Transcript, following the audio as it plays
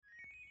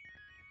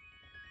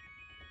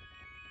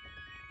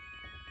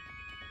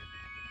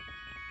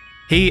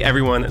Hey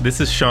everyone, this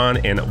is Sean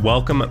and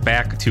welcome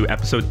back to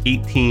episode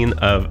 18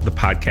 of the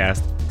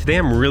podcast. Today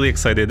I'm really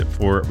excited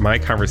for my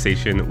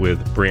conversation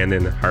with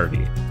Brandon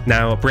Harvey.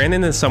 Now,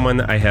 Brandon is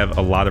someone I have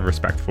a lot of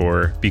respect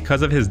for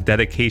because of his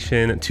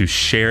dedication to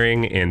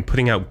sharing and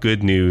putting out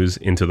good news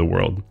into the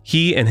world.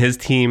 He and his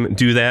team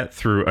do that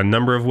through a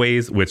number of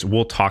ways, which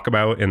we'll talk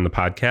about in the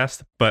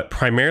podcast, but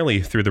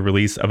primarily through the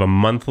release of a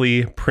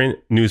monthly print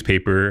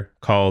newspaper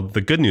called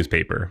The Good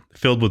Newspaper,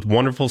 filled with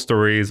wonderful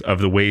stories of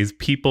the ways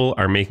people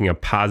are making a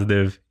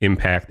positive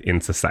impact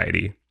in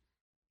society.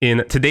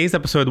 In today's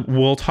episode,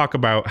 we'll talk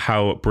about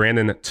how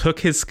Brandon took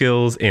his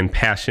skills and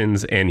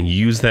passions and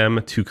used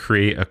them to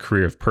create a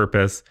career of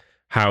purpose,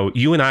 how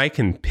you and I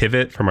can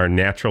pivot from our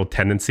natural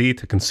tendency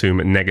to consume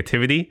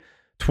negativity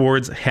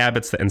towards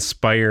habits that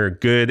inspire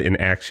good in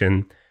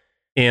action,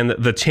 and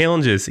the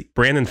challenges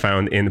Brandon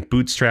found in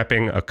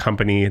bootstrapping a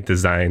company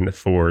designed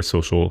for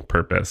social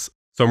purpose.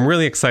 So I'm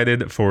really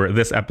excited for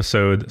this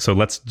episode. So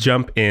let's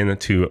jump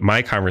into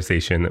my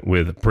conversation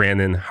with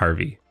Brandon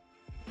Harvey.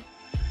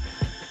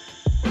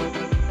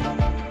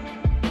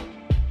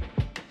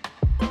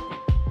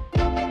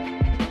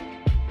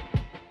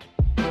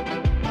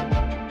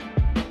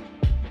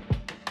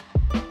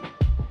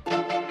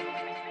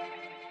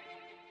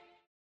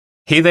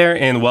 Hey there,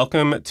 and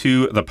welcome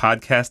to the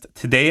podcast.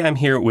 Today, I'm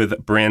here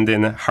with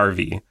Brandon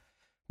Harvey.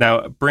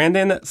 Now,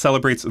 Brandon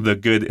celebrates the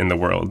good in the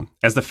world.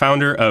 As the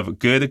founder of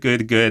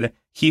Good,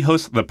 he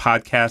hosts the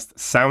podcast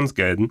Sounds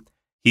Good.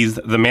 He's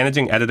the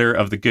managing editor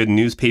of The Good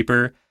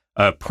Newspaper,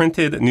 a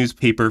printed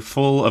newspaper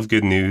full of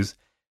good news,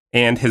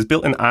 and has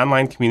built an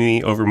online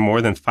community over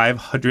more than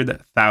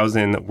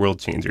 500,000 world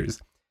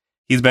changers.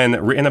 He's been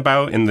written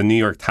about in the New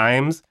York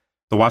Times,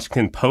 the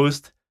Washington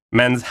Post,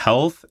 Men's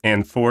Health,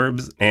 and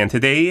Forbes. And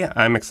today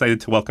I'm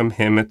excited to welcome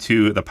him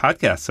to the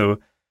podcast. So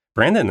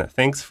Brandon,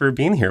 thanks for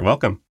being here.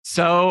 Welcome.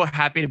 So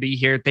happy to be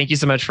here. Thank you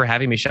so much for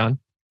having me, Sean.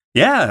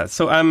 Yeah.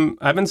 So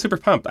I've been super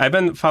pumped. I've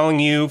been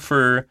following you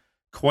for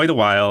quite a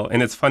while.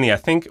 And it's funny.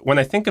 When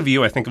I think of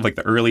you, I think of like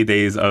the early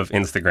days of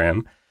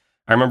Instagram.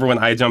 I remember when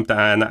I jumped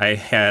on, I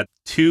had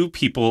two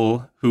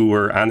people who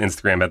were on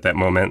Instagram at that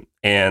moment.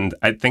 And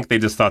I think they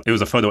just thought it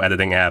was a photo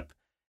editing app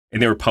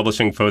and they were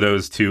publishing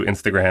photos to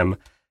Instagram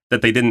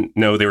that they didn't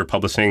know they were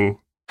publishing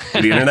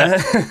to the internet.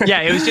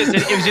 Yeah, it was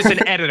just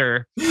an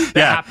editor that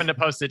happened to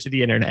post it to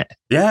the internet.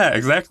 Yeah,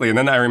 exactly. And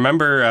then I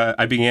remember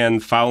I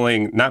began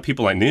following not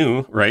people I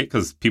knew, right?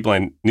 Because people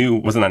I knew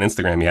wasn't on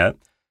Instagram yet.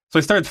 So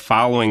I started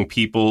following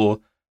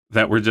people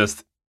that were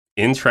just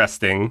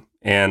interesting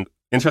and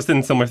interested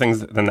in similar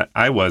things than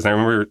I was. I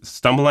remember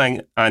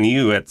stumbling on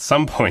you at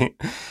some point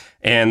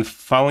and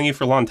following you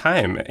for a long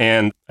time.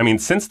 And I mean,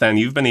 since then,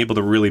 you've been able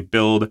to really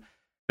build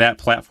that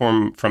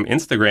platform from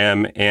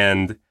Instagram,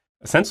 and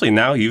essentially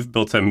now you've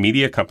built a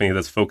media company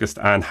that's focused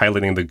on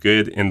highlighting the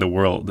good in the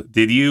world.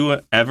 Did you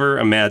ever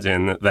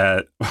imagine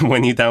that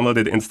when you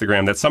downloaded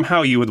Instagram that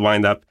somehow you would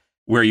wind up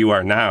where you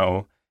are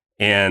now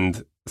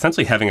and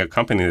essentially having a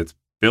company that's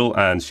built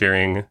on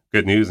sharing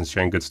good news and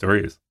sharing good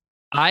stories?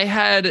 I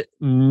had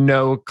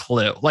no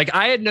clue.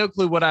 I had no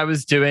clue what I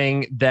was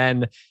doing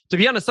then. To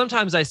be honest,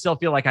 sometimes I still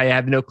feel like I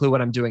have no clue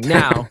what I'm doing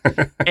now.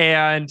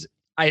 And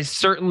I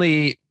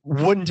certainly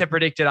wouldn't have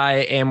predicted I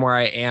am where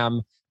I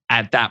am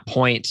at that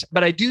point.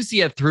 But I do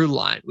see a through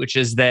line, which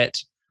is that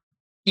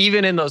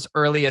even in those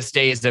earliest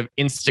days of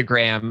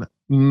Instagram,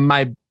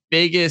 my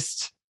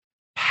biggest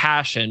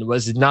passion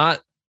was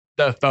not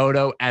the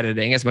photo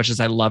editing as much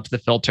as I loved the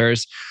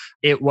filters.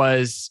 It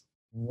was,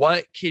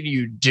 what can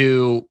you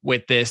do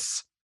with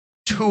this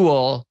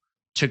tool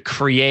to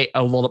create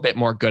a little bit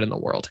more good in the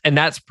world? And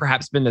that's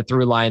perhaps been the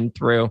through line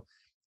through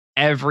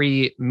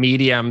every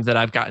medium that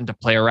I've gotten to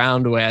play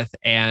around with.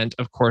 And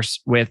of course,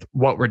 with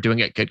what we're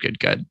doing at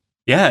Good.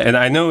 Yeah. And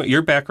I know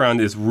your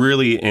background is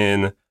really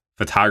in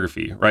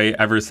photography, right?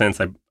 Ever since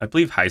I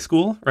believe high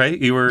school, right?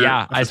 You were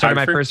I started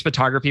my first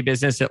photography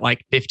business at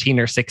like 15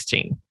 or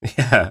 16.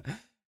 Yeah.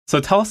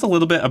 So tell us a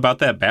little bit about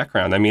that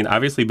background. I mean,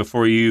 obviously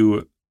before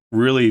you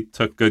really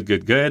took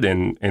Good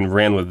and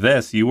ran with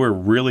this, you were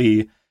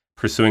really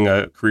pursuing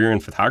a career in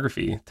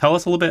photography. Tell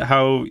us a little bit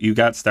how you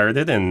got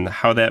started and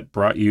how that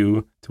brought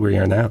you to where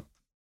you are now.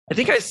 I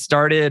think I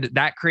started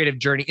that creative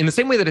journey in the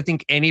same way that I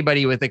think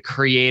anybody with a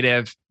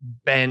creative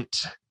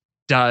bent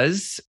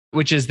does,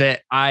 which is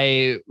that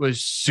I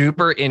was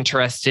super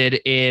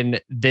interested in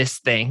this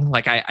thing.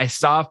 I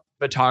saw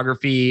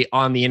photography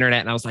on the internet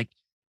and I was like,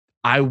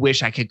 I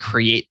wish I could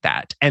create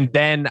that. And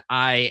then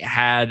I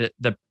had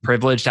the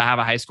privilege to have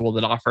a high school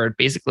that offered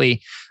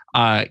basically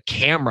a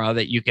camera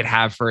that you could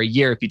have for a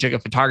year if you took a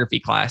photography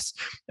class.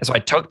 And so I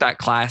took that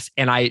class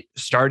and I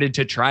started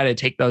to try to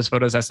take those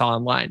photos I saw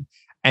online.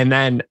 And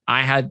then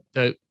I had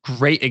the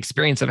great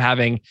experience of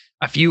having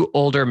a few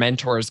older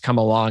mentors come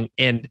along,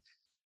 and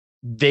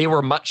they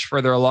were much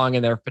further along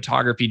in their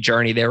photography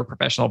journey. They were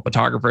professional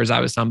photographers.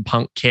 I was some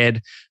punk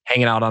kid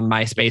hanging out on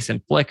MySpace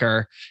and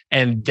Flickr.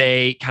 And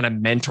they kind of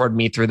mentored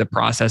me through the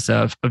process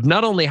of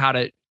not only how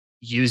to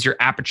use your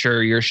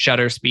aperture, your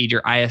shutter speed,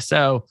 your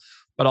ISO,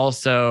 but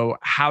also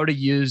how to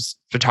use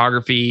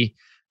photography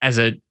as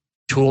a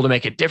tool to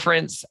make a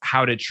difference,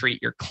 how to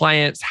treat your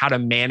clients, how to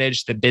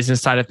manage the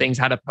business side of things,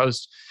 how to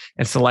post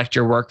and select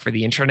your work for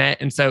the internet.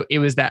 And so it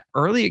was that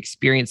early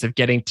experience of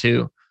getting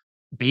to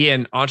be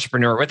an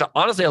entrepreneur with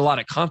honestly a lot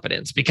of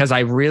confidence, because I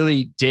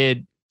really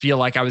did feel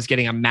like I was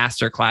getting a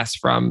masterclass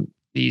from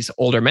these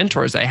older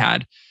mentors I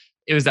had.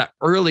 It was that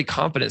early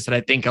confidence that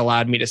I think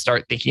allowed me to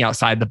start thinking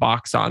outside the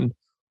box on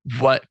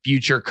what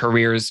future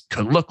careers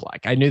could look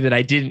like. I knew that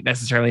I didn't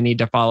necessarily need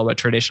to follow a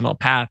traditional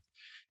path.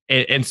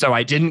 And so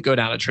I didn't go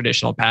down a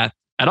traditional path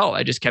at all.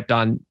 I just kept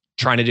on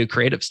trying to do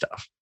creative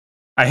stuff.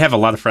 I have a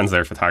lot of friends that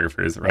are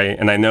photographers, right?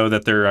 And I know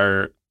that there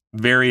are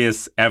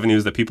various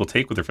avenues that people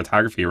take with their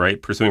photography,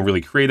 right? Pursuing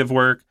really creative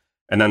work.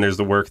 And then there's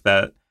the work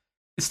that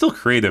is still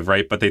creative,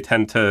 right? But they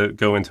tend to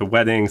go into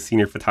weddings,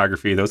 senior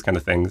photography, those kind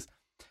of things.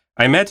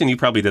 I imagine you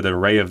probably did an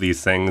array of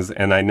these things.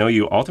 And I know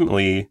you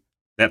ultimately,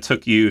 that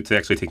took you to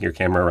actually taking your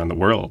camera around the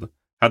world.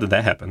 How did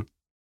that happen?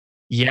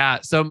 Yeah.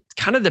 So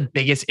kind of the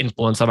biggest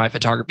influence on my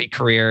photography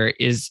career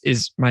is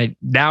my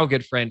now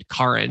good friend,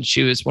 Karin.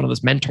 She was one of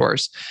those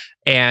mentors.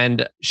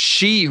 And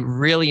she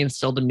really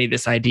instilled in me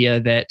this idea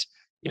that,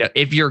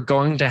 if you're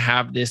going to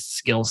have this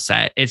skill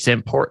set, it's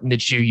important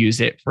that you use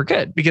it for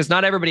good, because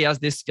not everybody has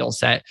this skill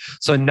set.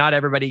 So not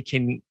everybody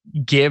can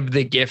give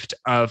the gift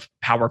of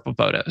powerful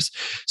photos.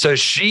 So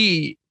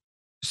she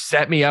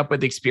set me up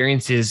with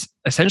experiences,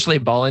 essentially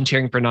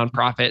volunteering for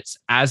nonprofits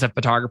as a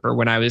photographer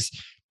when I was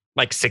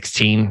like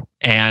 16.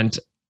 And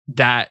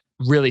that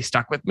really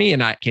stuck with me,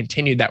 and I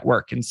continued that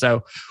work. And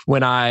so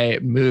when I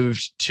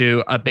moved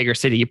to a bigger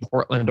city,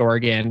 Portland,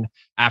 Oregon,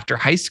 after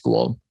high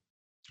school,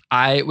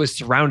 I was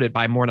surrounded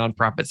by more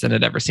nonprofits than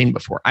I'd ever seen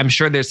before. I'm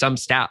sure there's some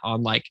stat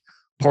on like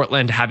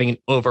Portland having an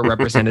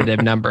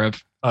overrepresentative number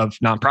of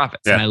nonprofits.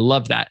 Yeah. And I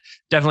love that.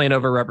 Definitely an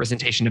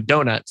overrepresentation of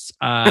donuts.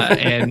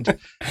 And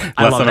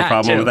I love of a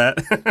problem too.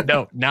 with that.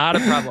 No, not a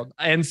problem.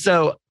 And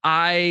so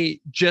I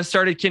just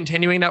started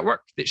continuing that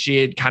work that she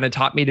had kind of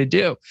taught me to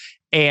do.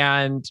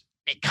 And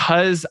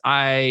because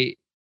I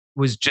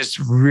was just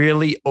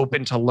really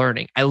open to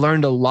learning, I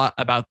learned a lot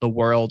about the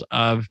world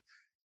of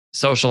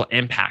social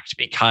impact,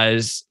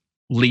 because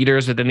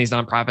leaders within these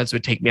nonprofits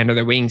would take me under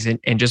their wings and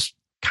just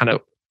kind of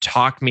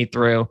talk me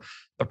through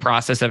the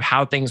process of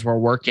how things were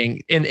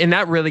working. And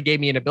that really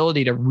gave me an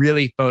ability to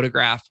really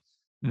photograph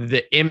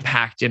the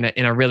impact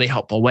in a really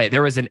helpful way.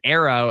 There was an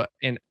era,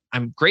 and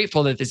I'm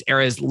grateful that this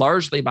era is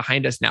largely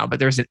behind us now, but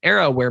there's an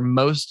era where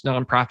most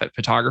nonprofit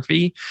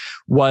photography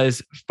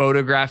was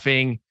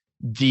photographing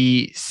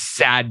the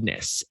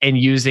sadness and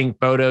using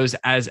photos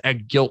as a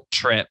guilt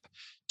trip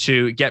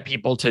to get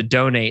people to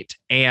donate.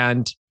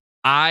 And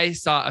I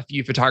saw a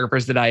few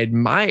photographers that I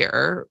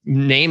admire,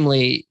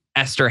 namely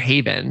Esther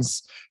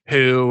Havens,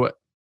 who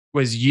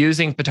was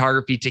using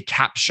photography to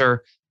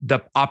capture the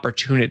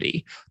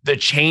opportunity, the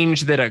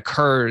change that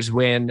occurs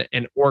when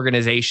an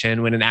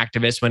organization, when an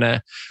activist,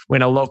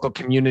 when a local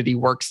community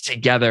works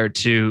together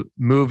to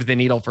move the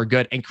needle for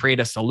good and create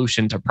a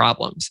solution to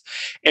problems.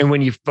 And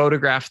when you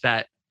photograph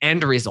that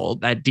end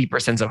result, that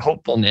deeper sense of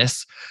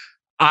hopefulness,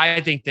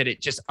 I think that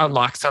it just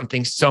unlocks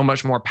something so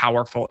much more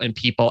powerful in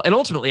people. And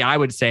ultimately, I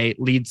would say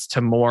leads to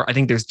more, I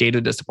think there's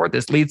data to support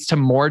this, leads to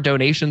more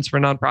donations for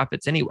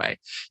nonprofits anyway.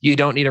 You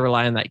don't need to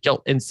rely on that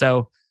guilt. And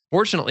so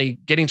fortunately,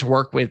 getting to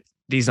work with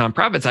these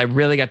nonprofits, I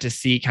really got to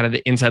see kind of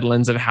the inside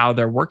lens of how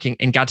they're working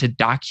and got to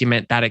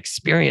document that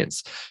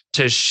experience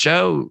to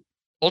show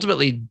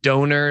ultimately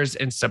donors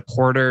and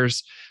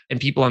supporters and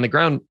people on the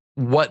ground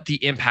what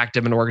the impact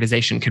of an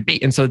organization could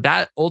be. And so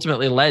that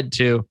ultimately led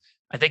to,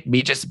 I think,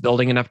 me just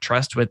building enough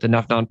trust with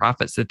enough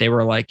nonprofits that they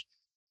were like,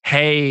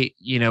 hey,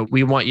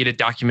 we want you to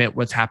document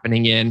what's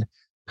happening in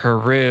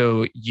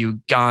Peru,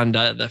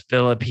 Uganda, the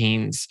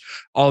Philippines,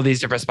 all these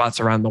different spots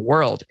around the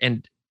world.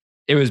 And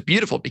it was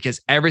beautiful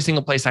because every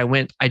single place I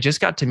went, I just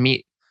got to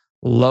meet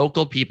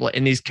local people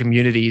in these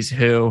communities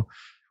who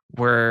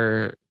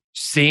were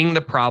seeing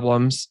the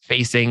problems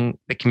facing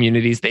the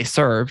communities they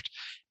served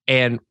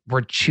and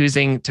were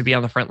choosing to be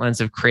on the front lines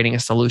of creating a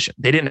solution.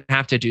 They didn't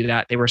have to do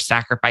that. They were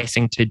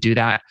sacrificing to do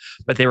that,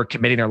 but they were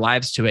committing their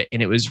lives to it.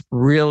 And it was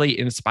really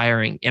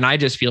inspiring. And I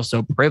just feel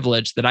so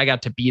privileged that I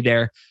got to be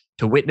there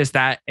to witness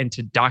that and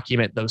to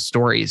document those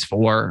stories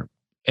for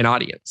an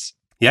audience.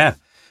 Yeah,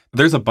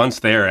 there's a bunch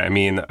there. I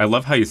mean, I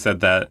love how you said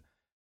that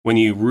when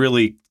you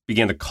really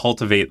began to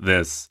cultivate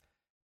this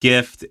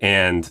gift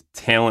and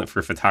talent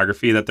for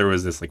photography, that there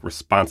was this like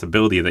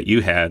responsibility that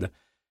you had,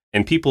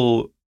 and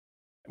people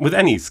with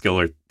any skill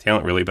or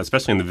talent really, but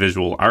especially in the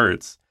visual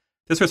arts,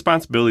 this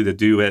responsibility to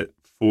do it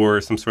for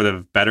some sort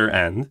of better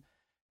end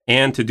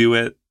and to do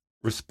it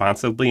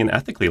responsibly and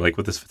ethically, like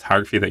with this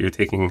photography that you're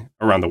taking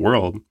around the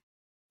world.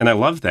 And I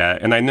love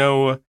that. And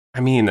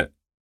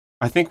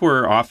I think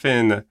we're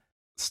often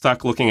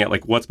stuck looking at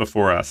like what's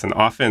before us, and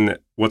often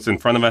what's in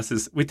front of us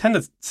is we tend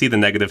to see the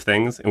negative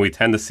things and we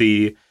tend to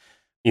see,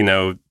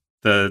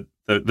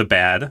 the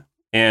bad.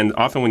 And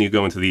often when you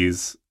go into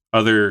these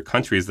other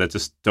countries that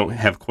just don't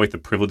have quite the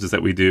privileges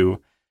that we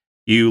do,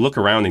 you look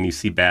around and you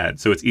see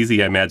bad. So it's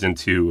easy, I imagine,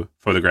 to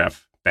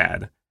photograph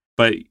bad.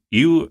 But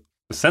you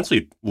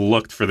essentially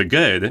looked for the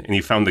good and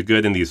you found the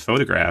good in these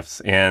photographs.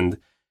 And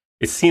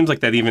it seems like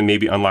that even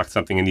maybe unlocked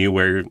something in you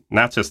where you're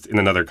not just in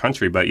another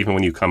country, but even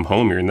when you come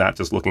home, you're not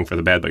just looking for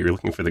the bad, but you're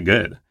looking for the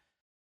good.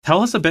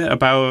 Tell us a bit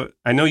about,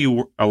 I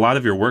know a lot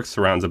of your work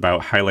surrounds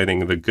about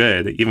highlighting the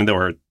good, even though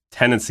our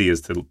tendency is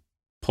to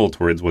pull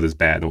towards what is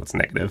bad and what's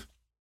negative.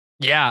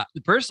 Yeah.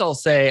 First, I'll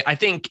say, I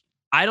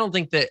don't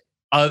think that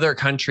other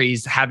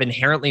countries have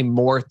inherently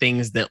more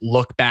things that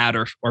look bad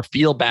or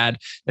feel bad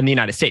than the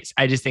United States.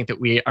 I just think that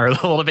we are a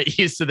little bit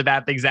used to the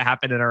bad things that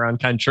happen in our own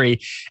country.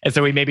 And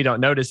so we maybe don't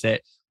notice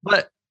it.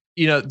 But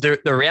the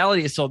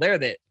reality is still there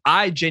that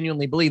I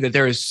genuinely believe that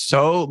there is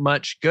so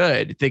much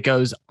good that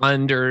goes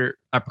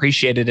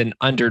underappreciated and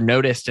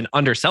undernoticed and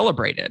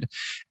undercelebrated.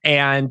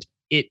 And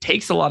it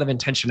takes a lot of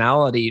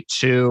intentionality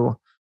to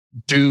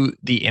do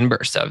the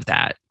inverse of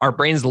that. Our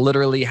brains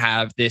literally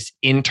have this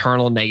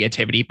internal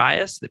negativity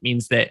bias that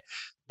means that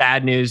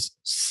bad news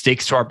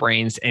sticks to our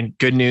brains and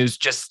good news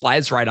just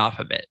slides right off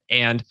of it.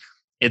 And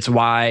it's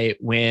why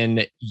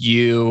when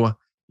you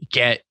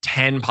get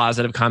 10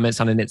 positive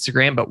comments on an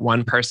Instagram, but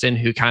one person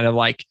who kind of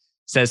like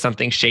says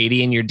something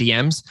shady in your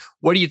DMs,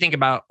 what do you think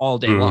about all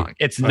day long?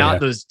 It's not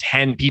those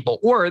 10 people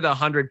or the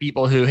 100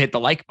 people who hit the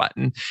like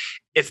button.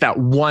 It's that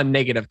one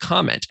negative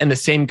comment. And the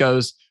same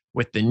goes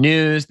with the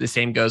news, the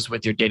same goes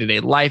with your day-to-day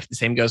life, the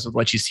same goes with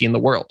what you see in the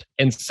world.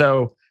 And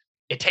so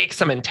it takes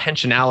some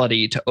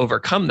intentionality to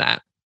overcome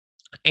that.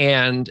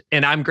 And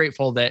I'm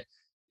grateful that,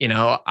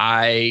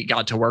 I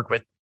got to work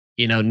with,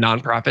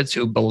 nonprofits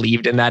who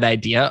believed in that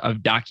idea of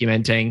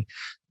documenting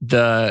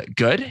the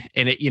good.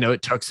 And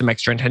it took some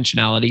extra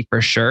intentionality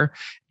for sure.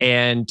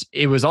 And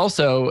it was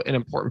also an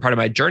important part of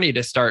my journey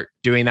to start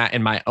doing that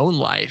in my own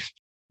life,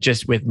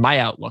 just with my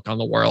outlook on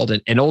the world.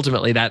 And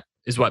ultimately that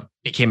is what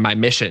became my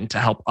mission, to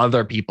help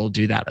other people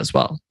do that as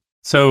well.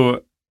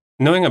 So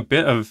knowing a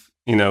bit of,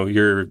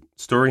 your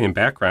story and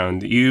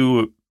background,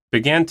 you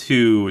began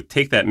to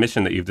take that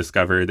mission that you've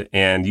discovered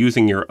and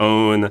using your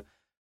own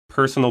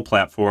personal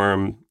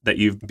platform that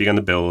you've begun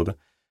to build,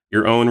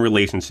 your own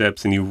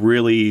relationships, and you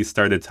really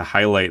started to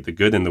highlight the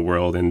good in the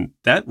world. And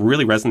that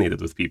really resonated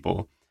with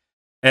people.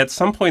 At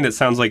some point, it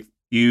sounds like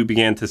you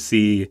began to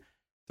see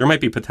there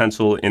might be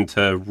potential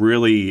into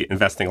really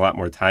investing a lot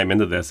more time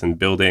into this and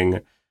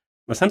building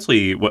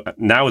essentially what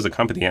now is a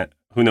company.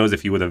 Who knows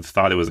if you would have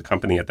thought it was a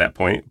company at that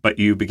point, but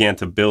you began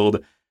to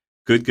build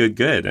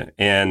good,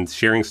 and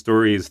sharing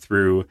stories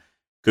through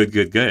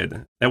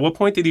good. At what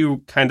point did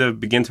you kind of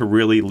begin to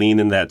really lean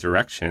in that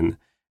direction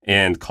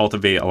and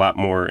cultivate a lot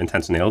more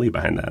intentionality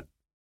behind that?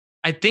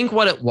 I think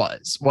what it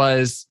was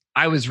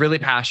I was really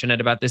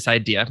passionate about this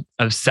idea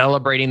of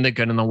celebrating the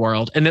good in the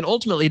world. And then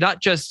ultimately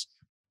not just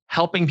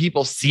helping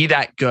people see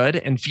that good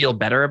and feel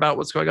better about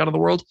what's going on in the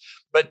world,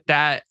 but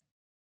that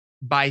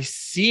by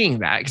seeing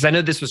that, because I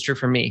know this was true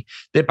for me,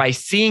 that by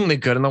seeing the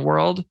good in the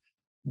world,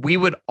 we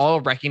would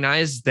all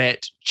recognize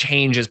that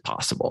change is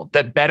possible,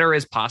 that better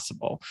is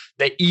possible,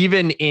 that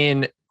even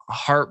in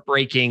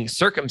heartbreaking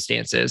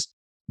circumstances,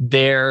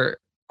 there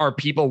are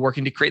people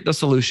working to create the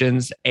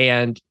solutions,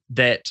 and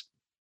that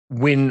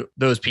when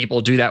those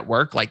people do that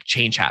work, like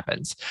change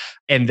happens.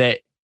 And that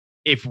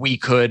if we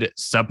could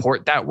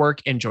support that work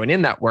and join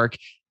in that work,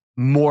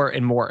 more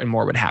and more and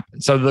more would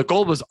happen. So the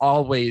goal was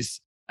always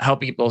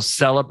help people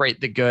celebrate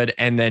the good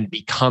and then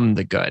become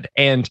the good.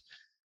 And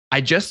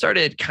I just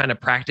started kind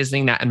of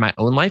practicing that in my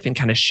own life and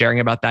kind of sharing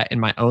about that in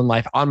my own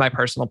life on my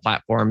personal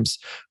platforms,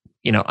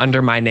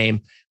 under my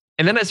name.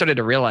 And then I started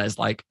to realize,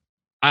 like,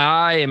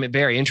 I am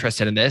very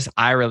interested in this.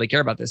 I really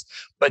care about this.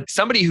 But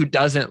somebody who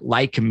doesn't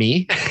like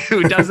me,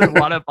 who doesn't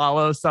want to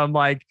follow some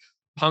like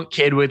punk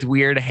kid with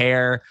weird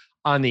hair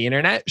on the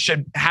internet,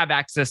 should have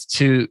access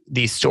to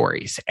these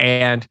stories.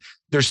 And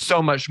there's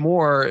so much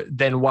more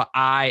than what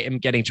I am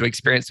getting to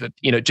experience with,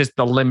 just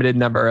the limited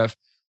number of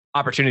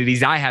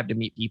opportunities I have to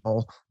meet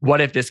people.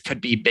 What if this could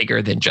be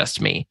bigger than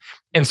just me?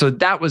 And so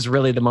that was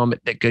really the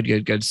moment that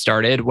Good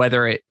started,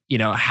 whether it,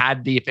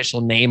 had the official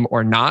name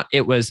or not.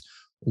 It was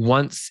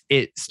once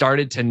it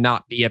started to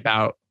not be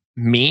about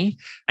me,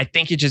 I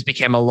think it just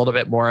became a little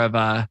bit more of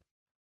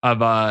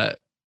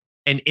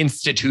an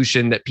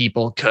institution that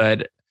people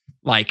could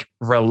like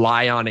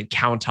rely on and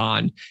count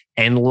on,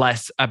 and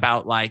less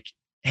about like,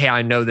 hey,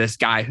 I know this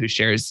guy who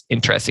shares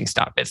interesting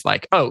stuff. It's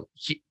like,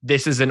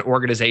 this is an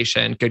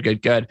organization,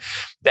 good,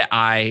 that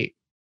I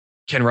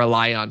can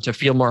rely on to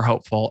feel more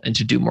hopeful and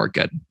to do more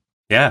good.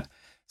 Yeah.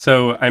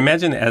 So I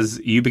imagine as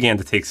you began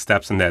to take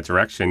steps in that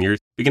direction, you're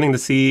beginning to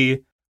see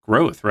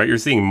growth, right? You're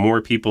seeing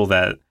more people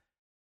that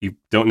you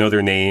don't know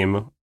their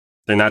name.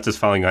 They're not just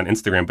following on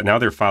Instagram, but now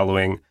they're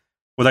following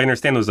what I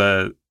understand was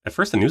at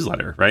first a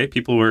newsletter, right?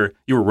 You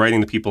were writing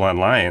to people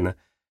online,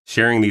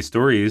 sharing these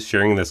stories,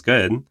 sharing this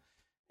good.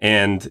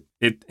 And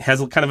it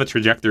has kind of a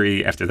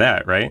trajectory after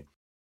that, right?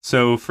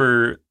 So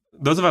for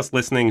those of us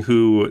listening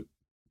who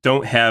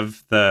don't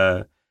have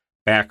the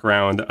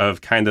background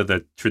of kind of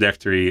the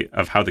trajectory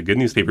of how the Good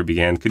Newspaper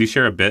began, could you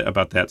share a bit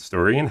about that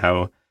story and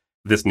how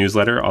this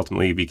newsletter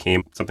ultimately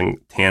became something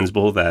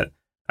tangible that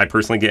I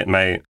personally get in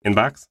my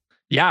inbox?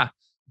 Yeah,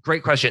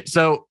 great question.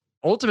 So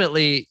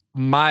ultimately,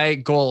 my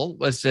goal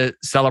was to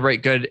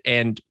celebrate good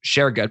and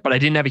share good, but I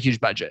didn't have a huge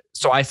budget.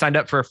 So I signed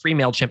up for a free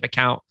MailChimp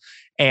account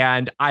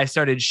and I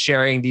started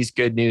sharing these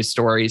good news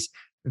stories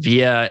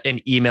via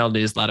an email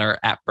newsletter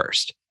at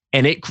first.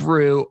 And it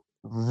grew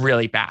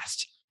really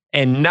fast.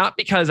 And not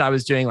because I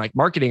was doing like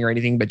marketing or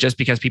anything, but just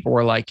because people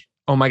were like,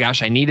 oh my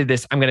gosh, I needed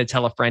this. I'm going to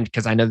tell a friend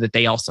because I know that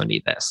they also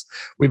need this.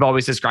 We've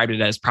always described it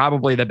as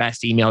probably the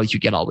best email you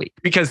get all week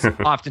because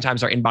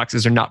oftentimes our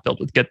inboxes are not filled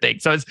with good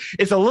things. So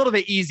it's a little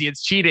bit easy.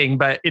 It's cheating,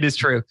 but it is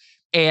true.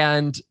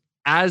 And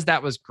as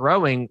that was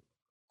growing,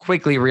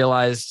 quickly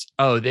realized,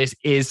 oh, this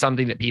is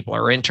something that people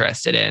are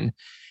interested in.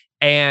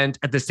 And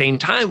at the same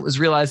time, was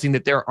realizing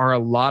that there are a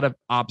lot of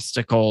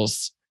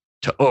obstacles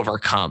to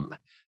overcome.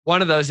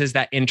 One of those is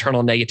that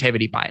internal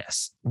negativity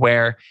bias,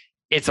 where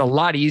it's a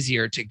lot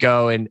easier to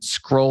go and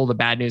scroll the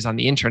bad news on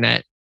the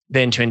internet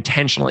than to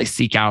intentionally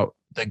seek out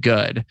the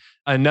good.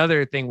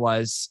 Another thing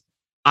was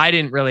I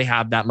didn't really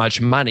have that much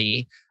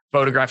money.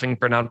 Photographing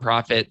for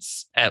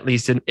nonprofits, at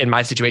least in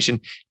my situation,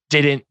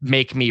 didn't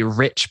make me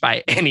rich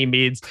by any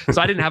means.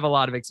 So I didn't have a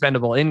lot of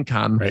expendable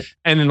income. Right.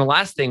 And then the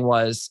last thing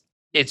was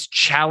it's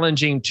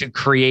challenging to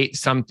create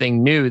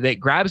something new that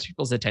grabs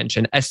people's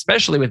attention,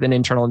 especially with an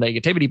internal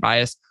negativity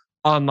bias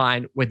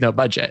online with no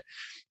budget.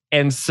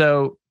 And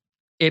so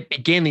it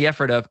began the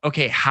effort of,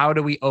 okay, how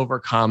do we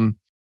overcome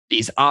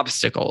these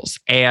obstacles?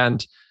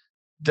 And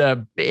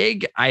the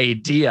big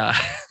idea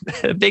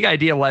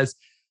was,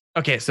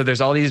 okay, so there's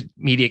all these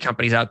media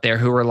companies out there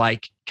who are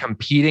like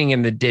competing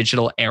in the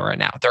digital era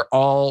now. They're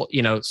all,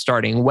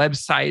 starting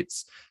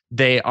websites.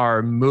 They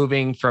are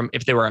moving from,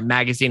 if they were a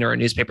magazine or a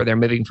newspaper, they're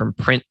moving from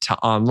print to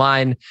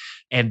online.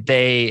 And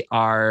they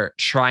are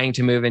trying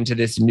to move into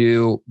this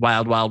new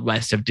wild, wild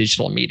west of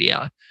digital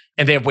media.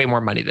 And they have way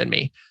more money than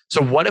me.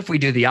 So what if we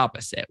do the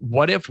opposite?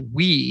 What if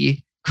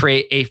we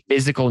create a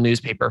physical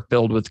newspaper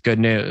filled with good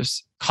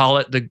news, call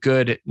it the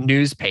Good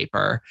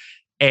Newspaper,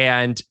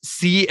 and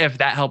see if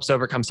that helps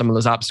overcome some of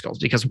those obstacles?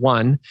 Because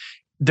one,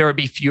 there would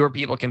be fewer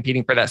people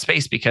competing for that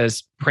space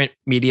because print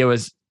media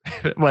was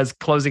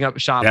closing up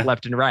shop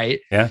left and right.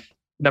 Yeah.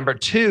 Number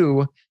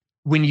two,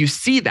 when you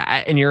see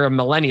that and you're a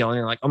millennial and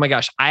you're like, oh my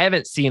gosh, I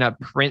haven't seen a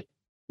print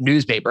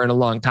newspaper in a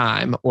long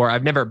time, or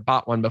I've never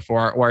bought one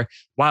before, or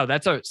wow,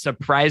 that's a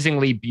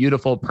surprisingly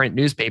beautiful print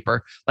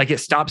newspaper. Like, it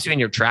stops you in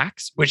your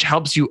tracks, which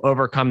helps you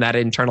overcome that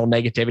internal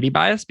negativity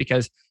bias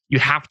because you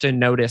have to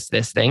notice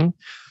this thing.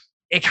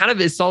 It kind of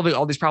is solving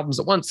all these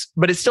problems at once,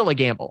 but it's still a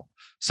gamble.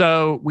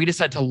 So we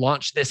decided to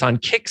launch this on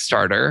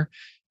Kickstarter,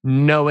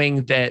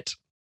 knowing that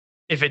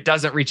if it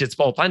doesn't reach its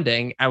full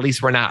funding, at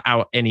least we're not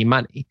out any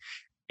money.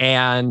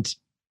 And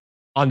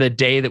on the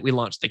day that we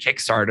launched the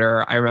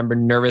Kickstarter, I remember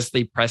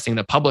nervously pressing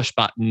the publish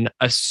button,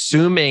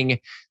 assuming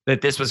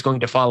that this was going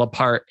to fall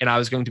apart and I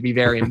was going to be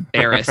very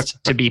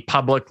embarrassed to be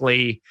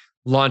publicly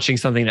launching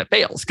something that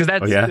fails. Because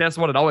that's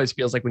what it always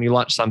feels like when you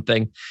launch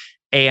something.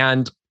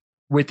 And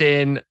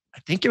within, I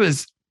think it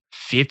was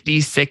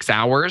 56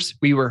 hours,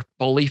 we were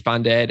fully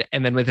funded.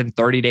 And then within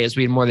 30 days,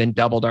 we had more than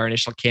doubled our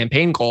initial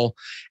campaign goal.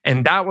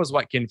 And that was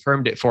what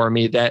confirmed it for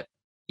me that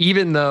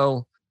even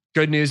though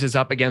Good News is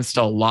up against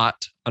a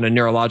lot on a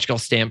neurological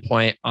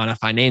standpoint, on a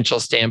financial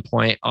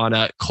standpoint, on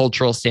a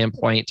cultural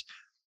standpoint,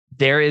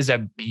 there is a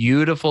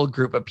beautiful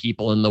group of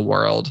people in the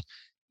world.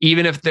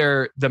 Even if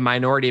they're the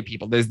minority of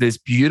people, there's this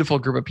beautiful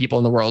group of people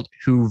in the world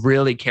who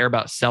really care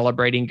about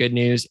celebrating good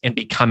news and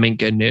becoming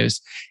good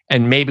news.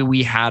 And maybe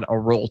we had a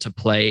role to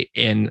play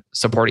in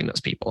supporting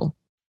those people.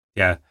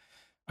 Yeah,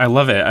 I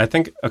love it. I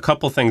think a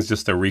couple things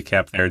just to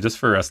recap there, just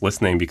for us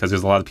listening, because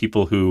there's a lot of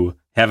people who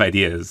have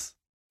ideas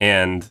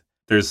and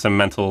there's some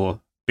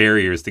mental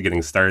barriers to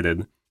getting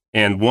started.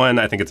 And one,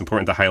 I think it's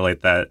important to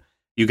highlight that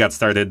you got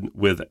started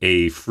with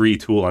a free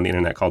tool on the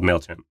internet called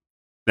MailChimp.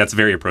 That's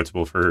very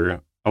approachable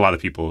for a lot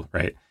of people,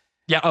 right?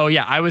 Yeah. Oh,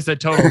 yeah. I was a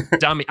total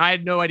dummy. I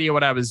had no idea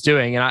what I was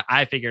doing, and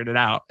I figured it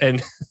out.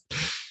 And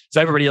so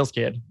everybody else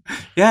can.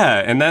 Yeah.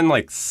 And then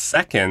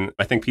second,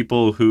 I think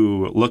people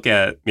who look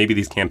at maybe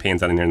these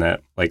campaigns on the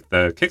internet, like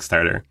the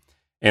Kickstarter,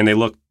 and they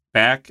look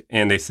back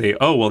and they say,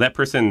 oh, well, that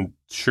person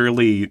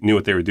surely knew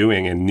what they were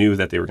doing and knew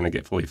that they were going to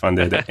get fully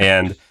funded.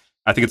 And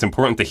I think it's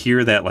important to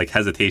hear that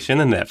hesitation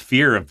and that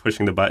fear of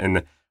pushing the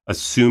button,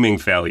 assuming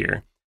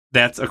failure.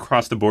 That's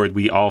across the board.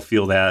 We all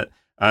feel that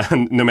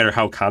no matter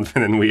how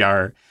confident we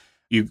are.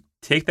 You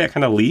take that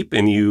kind of leap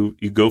and you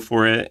go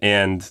for it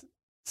and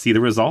see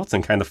the results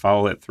and kind of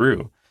follow it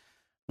through.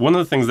 One of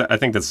the things that I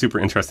think that's super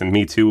interesting to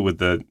me too with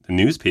the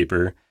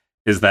newspaper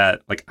is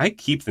that I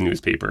keep the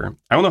newspaper.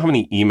 I don't know how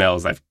many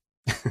emails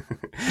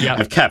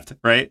I've kept,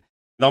 right?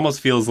 It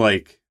almost feels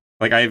like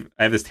I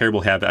have this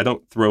terrible habit. I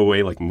don't throw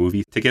away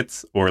movie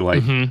tickets or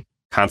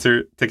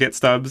concert ticket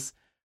stubs.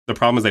 The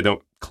problem is I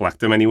don't collect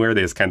them anywhere.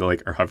 They just kind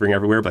of are hovering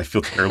everywhere, but I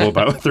feel terrible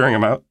about throwing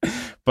them out.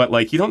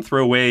 But you don't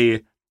throw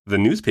away the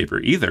newspaper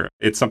either.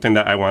 It's something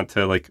that I want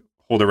to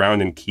hold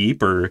around and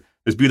keep, or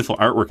there's beautiful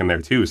artwork in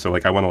there too. So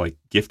I want to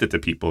gift it to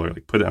people or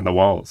put it on the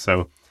wall.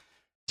 So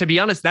to be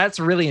honest, that's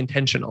really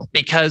intentional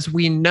because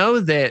we know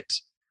that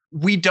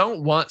we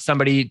don't want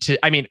somebody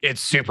to, I mean,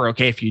 it's super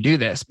okay if you do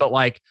this, but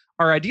like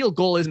our ideal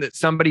goal isn't that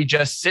somebody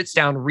just sits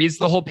down, reads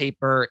the whole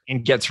paper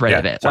and gets rid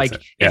of it.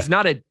 Like it's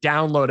not a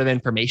download of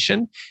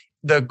information.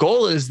 The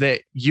goal is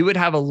that you would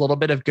have a little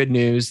bit of good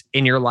news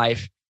in your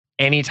life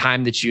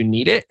anytime that you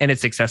need it and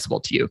it's accessible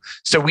to you.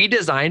 So we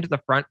designed the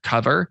front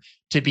cover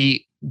to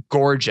be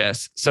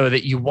gorgeous so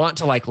that you want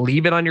to like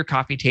leave it on your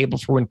coffee table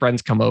for when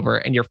friends come over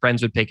and your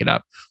friends would pick it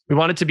up. We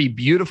want it to be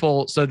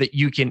beautiful so that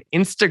you can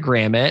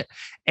Instagram it.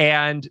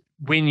 And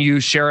when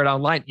you share it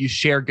online, you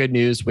share good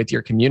news with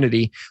your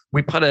community.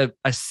 We put a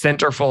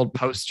centerfold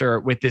poster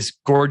with this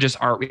gorgeous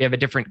art. We have a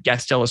different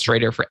guest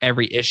illustrator for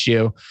every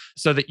issue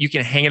so that you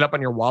can hang it up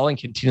on your wall and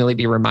continually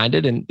be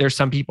reminded. And there's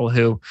some people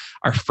who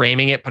are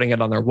framing it, putting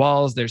it on their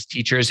walls. There's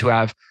teachers who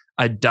have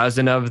a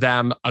dozen of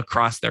them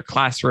across their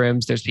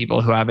classrooms. There's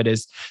people who have it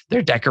as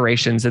their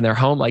decorations in their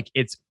home. Like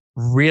it's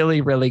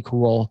really, really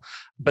cool.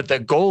 But the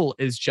goal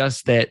is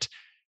just that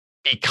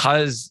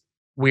because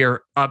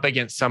we're up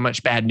against so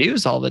much bad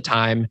news all the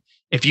time,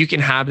 if you can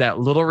have that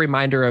little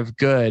reminder of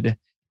good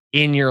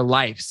in your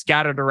life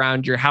scattered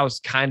around your house,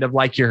 kind of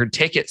like your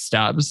ticket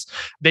stubs,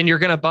 then you're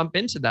going to bump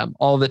into them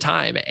all the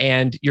time.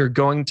 And you're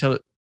going to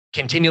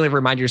continually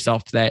remind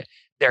yourself that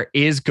there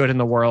is good in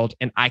the world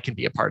and I can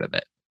be a part of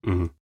it.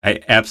 Mm-hmm. I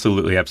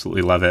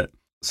absolutely love it.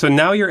 So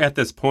now you're at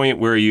this point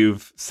where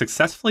you've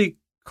successfully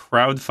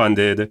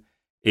crowdfunded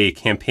a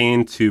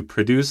campaign to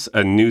produce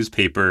a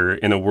newspaper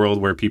in a world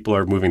where people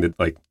are moving to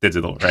like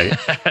digital, right?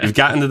 You've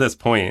gotten to this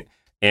point,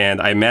 and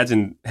I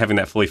imagine having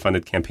that fully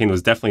funded campaign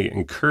was definitely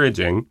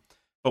encouraging.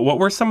 But what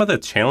were some of the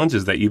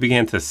challenges that you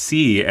began to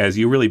see as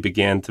you really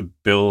began to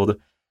build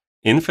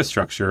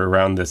infrastructure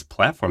around this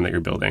platform that you're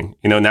building?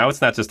 You know, now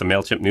it's not just a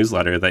MailChimp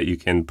newsletter that you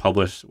can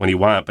publish when you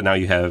want, but now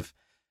you have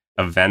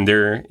a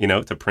vendor, you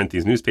know, to print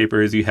these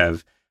newspapers. You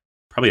have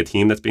probably a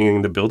team that's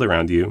beginning to build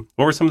around you.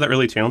 What were some of the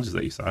early challenges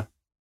that you saw?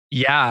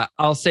 Yeah,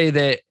 I'll say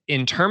that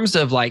in terms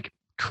of like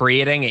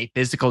creating a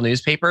physical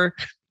newspaper,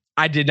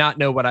 I did not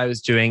know what I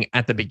was doing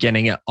at the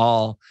beginning at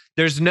all.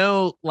 There's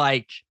no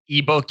like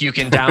ebook you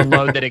can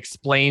download that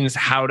explains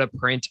how to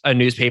print a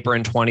newspaper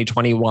in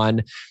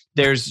 2021.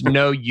 There's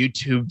no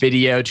YouTube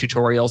video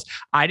tutorials.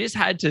 I just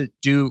had to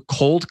do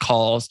cold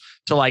calls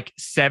to like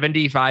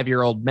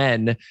 75-year-old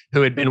men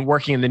who had been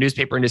working in the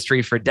newspaper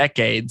industry for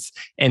decades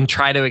and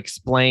try to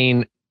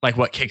explain like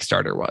what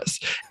Kickstarter was.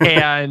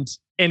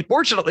 And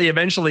fortunately,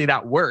 eventually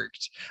that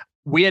worked.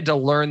 We had to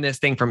learn this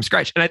thing from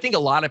scratch. And I think a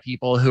lot of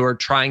people who are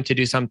trying to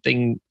do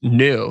something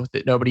new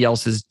that nobody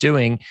else is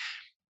doing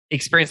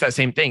experience that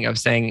same thing of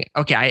saying,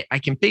 okay, I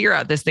can figure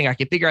out this thing, I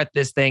can figure out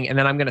this thing, and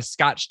then I'm going to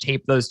scotch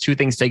tape those two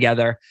things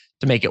together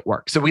to make it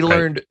work. So we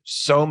learned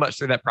so much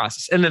through that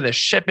process. And then the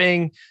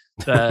shipping,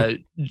 the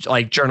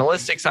like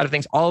journalistic side of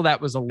things, all of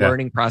that was a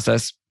learning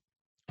process.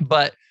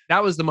 But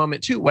that was the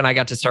moment too, when I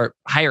got to start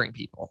hiring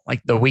people.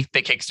 Like the week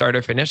that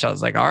Kickstarter finished, I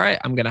was like, all right,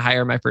 I'm going to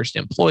hire my first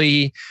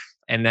employee.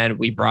 And then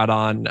we brought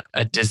on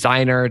a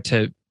designer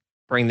to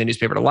bring the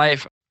newspaper to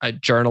life, a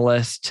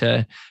journalist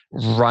to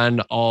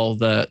run all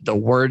the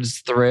words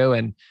through.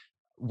 And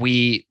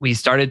we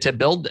started to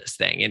build this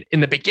thing. And in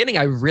the beginning,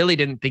 I really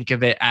didn't think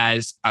of it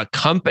as a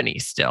company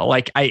still.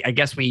 Like I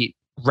guess we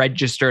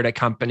registered a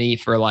company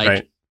for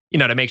like, you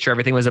know, to make sure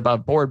everything was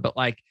above board. But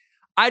like,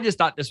 I just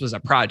thought this was a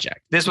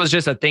project. This was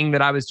just a thing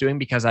that I was doing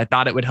because I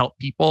thought it would help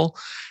people.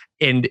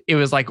 And it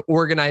was like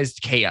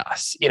organized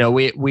chaos. You know,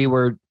 we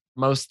were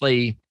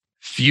mostly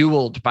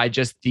fueled by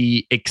just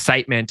the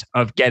excitement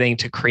of getting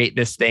to create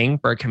this thing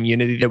for a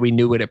community that we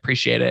knew would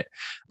appreciate it.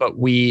 But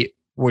we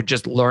were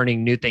just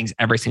learning new things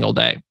every single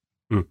day.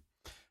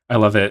 I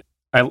love it.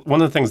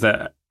 One of the things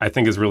that I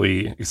think is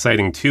really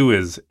exciting too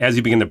is as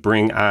you begin to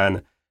bring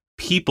on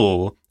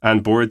people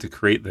on board to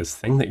create this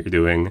thing that you're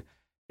doing,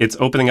 it's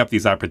opening up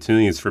these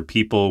opportunities for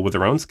people with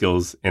their own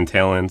skills and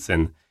talents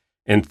and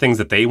things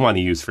that they want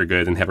to use for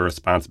good and have a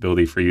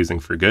responsibility for using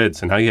for good.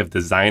 So now you have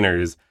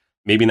designers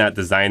maybe not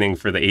designing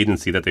for the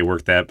agency that they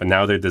worked at, but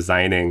now they're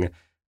designing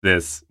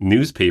this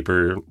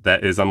newspaper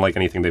that is unlike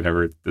anything they've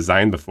ever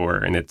designed before.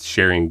 And it's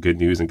sharing good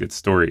news and good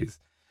stories.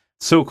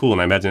 So cool. And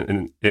I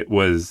imagine it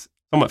was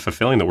somewhat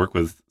fulfilling to work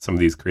with some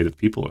of these creative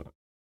people.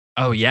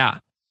 Oh, yeah.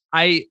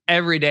 I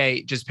every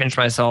day just pinch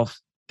myself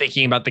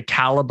thinking about the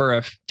caliber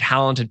of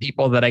talented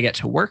people that I get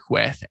to work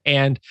with.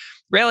 And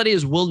reality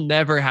is we'll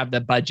never have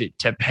the budget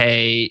to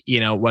pay,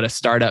 you know, what a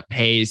startup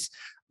pays.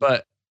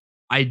 But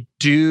I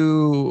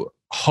do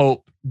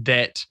hope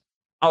that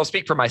I'll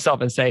speak for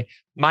myself and say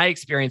my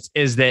experience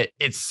is that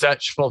it's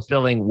such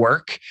fulfilling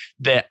work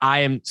that I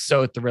am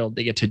so thrilled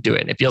to get to do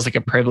it. And it feels like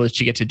a privilege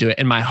to get to do it.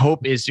 And my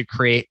hope is to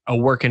create a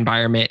work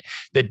environment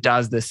that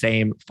does the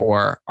same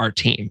for our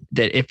team,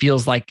 that it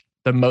feels like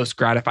the most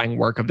gratifying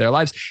work of their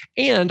lives.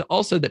 And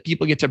also that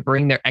people get to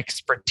bring their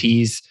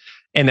expertise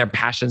and their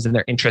passions and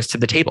their interests to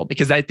the table.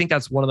 Because I think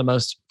that's one of the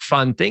most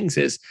fun things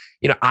is,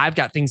 you know, I've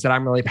got things that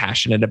I'm really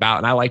passionate about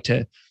and I like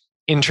to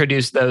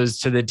introduce those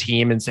to the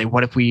team and say,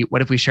 what if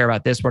we share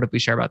about this? What if we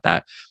share about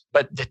that?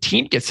 But the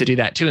team gets to do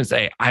that too and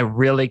say, I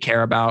really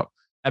care about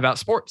about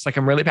sports. Like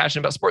I'm really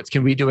passionate about sports.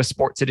 Can we do a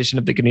sports edition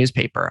of the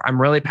newspaper? I'm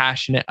really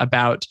passionate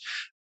about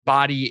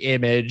body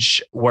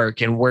image work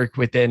and work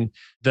within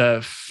the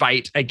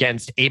fight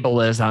against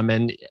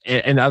ableism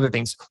and other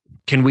things.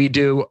 Can we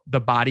do the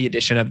body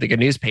edition of the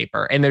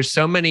newspaper? And there's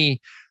so many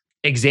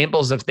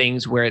examples of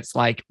things where it's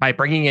like by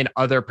bringing in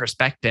other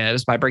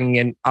perspectives, by bringing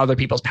in other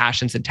people's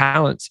passions and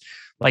talents,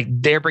 like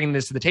they're bringing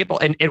this to the table.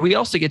 And we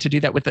also get to do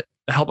that with the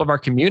help of our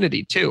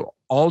community too.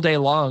 All day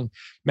long,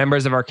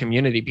 members of our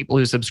community, people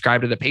who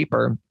subscribe to the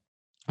paper,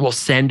 will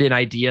send in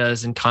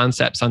ideas and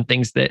concepts on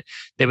things that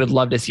they would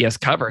love to see us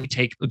cover. We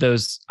take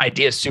those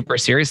ideas super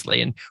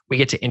seriously and we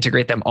get to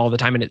integrate them all the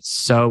time. And it's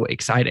so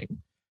exciting.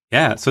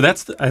 Yeah. So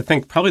that's, I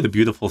think, probably the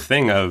beautiful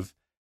thing of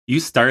you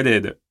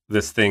started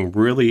this thing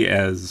really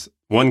as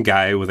one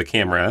guy with a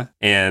camera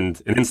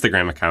and an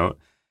Instagram account.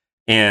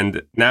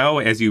 And now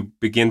as you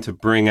begin to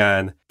bring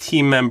on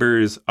team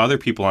members, other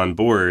people on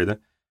board,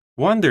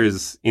 one,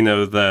 there's,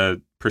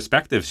 the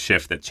perspective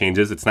shift that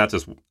changes. It's not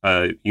just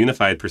a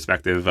unified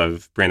perspective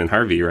of Brandon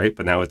Harvey, right?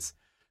 But now it's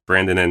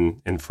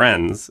Brandon and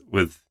friends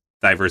with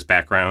diverse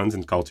backgrounds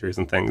and cultures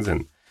and things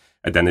and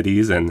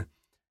identities.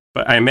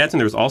 But I imagine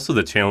there was also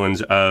the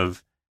challenge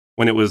of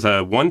when it was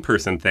a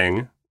one-person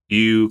thing,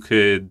 you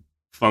could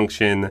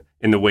function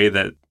in the way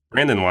that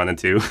Brandon wanted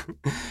to.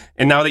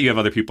 And now that you have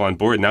other people on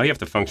board, now you have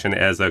to function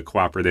as a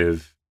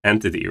cooperative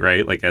entity,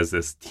 right? Like as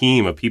this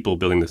team of people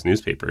building this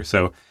newspaper.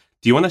 So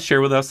do you want to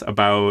share with us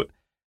about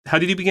how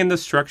did you begin to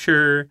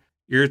structure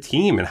your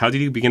team and how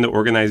did you begin to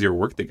organize your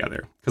work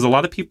together? Because a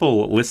lot of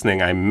people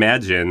listening, I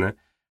imagine,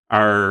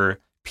 are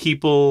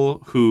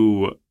people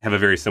who have a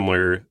very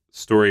similar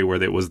story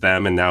where it was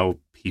them and now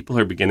people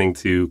are beginning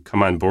to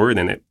come on board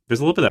and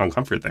there's a little bit of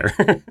uncomfort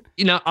there.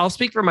 I'll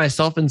speak for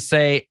myself and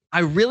say,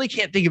 I really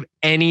can't think of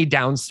any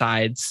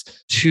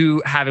downsides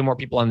to having more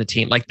people on the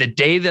team. Like the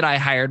day that I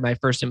hired my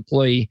first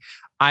employee,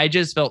 I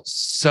just felt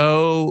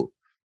so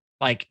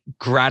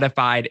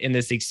gratified in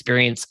this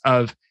experience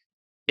of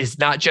it's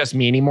not just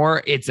me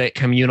anymore. It's a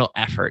communal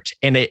effort.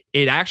 And it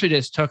actually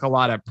just took a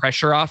lot of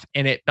pressure off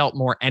and it felt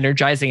more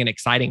energizing and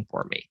exciting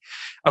for me.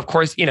 Of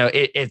course,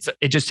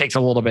 it just takes a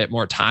little bit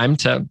more time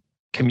to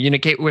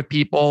communicate with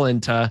people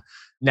and to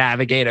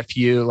navigate a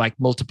few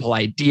multiple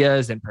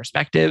ideas and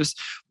perspectives.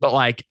 But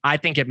I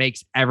think it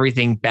makes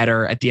everything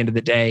better at the end of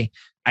the day.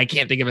 I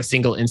can't think of a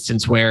single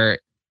instance where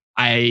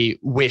I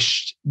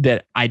wished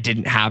that I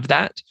didn't have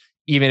that.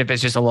 Even if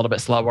it's just a little bit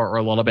slower or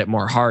a little bit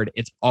more hard,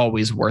 it's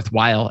always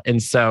worthwhile.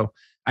 And so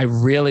I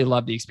really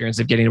love the experience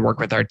of getting to work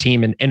with our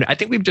team. And I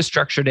think we've just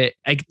structured it.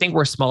 I think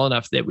we're small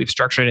enough that we've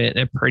structured it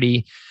in a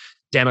pretty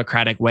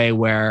democratic way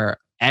where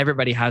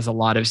everybody has a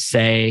lot of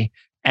say.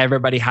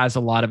 Everybody has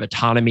a lot of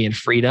autonomy and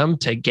freedom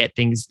to get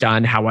things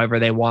done however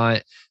they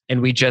want.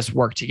 And we just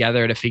work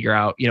together to figure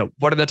out,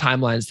 what are the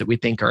timelines that we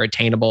think are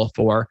attainable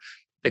for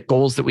the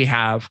goals that we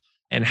have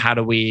and how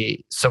do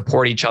we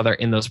support each other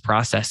in those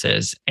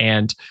processes.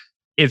 And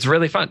it's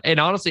really fun. And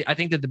honestly, I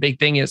think that the big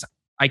thing is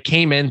I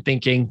came in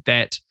thinking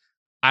that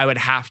I would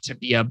have to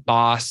be a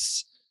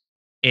boss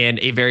in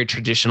a very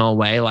traditional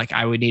way. Like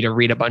I would need to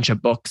read a bunch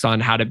of books on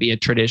how to be a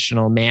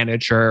traditional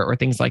manager or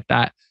things like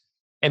that.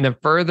 And the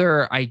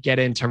further I get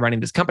into running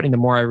this company, the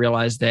more I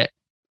realize that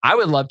I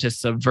would love to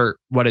subvert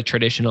what a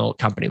traditional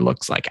company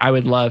looks like. I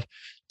would love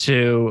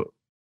to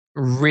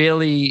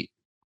really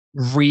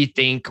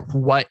rethink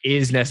what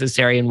is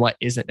necessary and what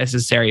isn't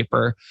necessary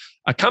for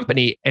a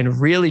company and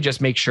really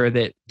just make sure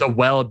that the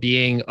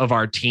well-being of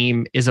our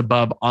team is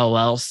above all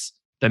else.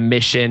 The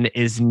mission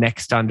is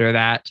next under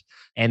that.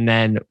 And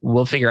then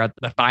we'll figure out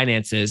the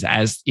finances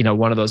as,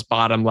 one of those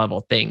bottom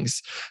level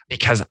things,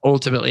 because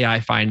ultimately I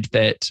find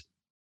that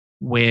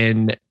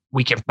when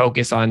we can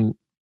focus on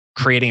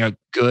creating a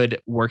good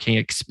working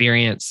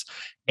experience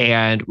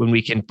and when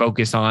we can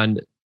focus on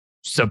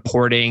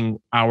supporting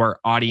our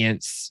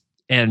audience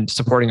and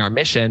supporting our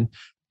mission,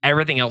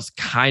 everything else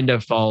kind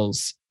of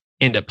falls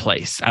into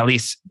place. At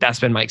least that's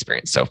been my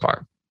experience so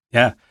far.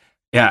 Yeah.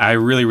 Yeah. I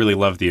really, really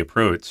love the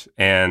approach.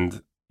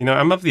 And,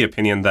 I'm of the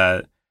opinion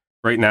that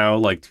right now,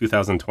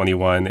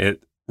 2021,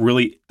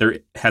 there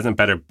hasn't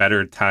been a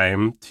better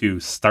time to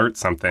start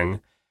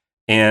something.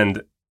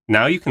 And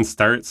now you can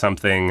start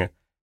something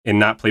and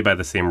not play by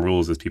the same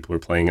rules as people were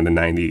playing in the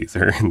 90s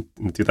or in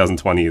the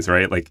 2020s,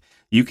 right?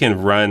 You can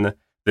run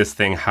this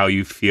thing how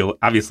you feel,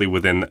 obviously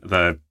within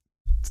the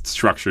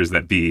structures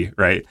that be,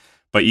 right?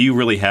 But you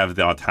really have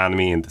the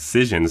autonomy and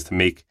decisions to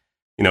make,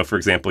 for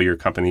example, your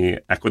company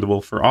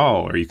equitable for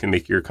all, or you can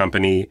make your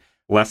company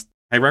less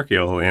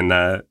hierarchical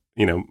and,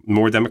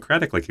 more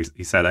democratic, like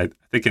you said. I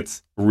think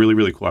it's a really,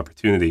 really cool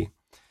opportunity.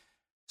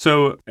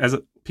 So as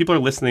people are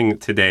listening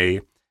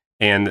today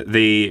and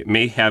they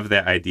may have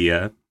that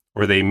idea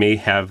or they may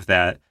have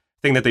that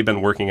thing that they've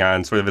been working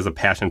on sort of as a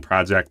passion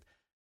project,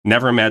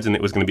 never imagined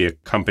it was going to be a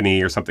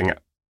company or something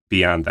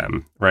beyond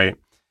them, right?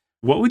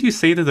 What would you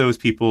say to those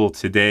people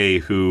today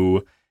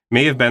who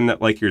may have been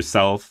like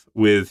yourself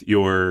with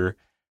your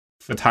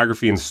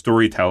photography and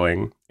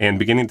storytelling and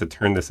beginning to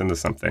turn this into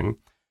something?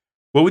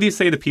 What would you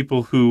say to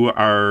people who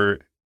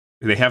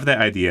they have that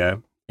idea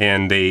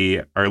and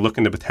they are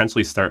looking to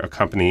potentially start a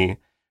company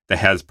that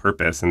has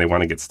purpose and they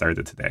want to get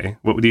started today,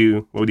 what would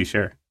you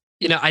share?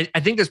 I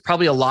think there's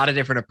probably a lot of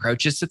different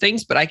approaches to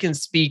things, but I can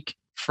speak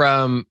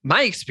from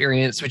my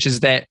experience, which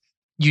is that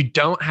you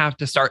don't have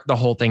to start the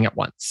whole thing at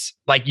once.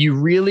 Like you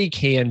really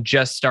can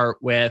just start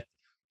with,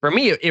 for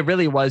me, it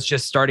really was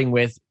just starting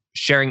with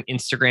sharing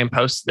Instagram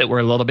posts that were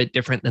a little bit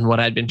different than what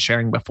I'd been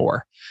sharing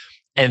before.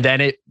 And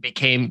then it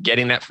became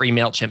getting that free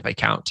MailChimp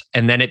account.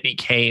 And then it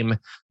became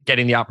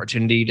getting the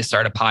opportunity to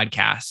start a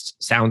podcast.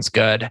 Sounds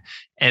good.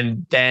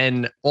 And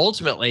then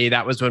ultimately,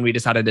 that was when we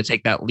decided to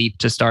take that leap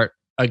to start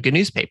a good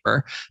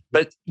newspaper,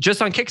 but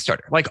just on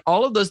Kickstarter. Like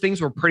all of those things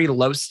were pretty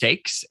low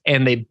stakes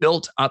and they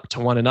built up to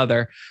one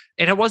another.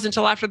 And it wasn't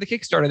until after the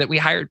Kickstarter that we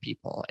hired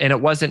people. And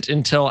it wasn't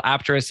until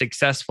after a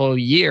successful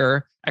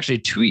year, actually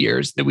 2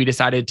 years, that we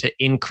decided to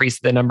increase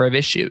the number of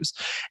issues.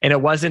 And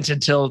it wasn't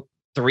until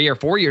 3 or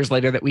 4 years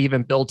later that we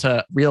even built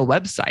a real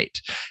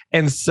website.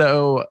 And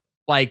so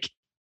like,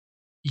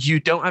 you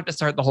don't have to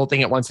start the whole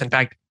thing at once. In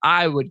fact,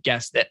 I would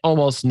guess that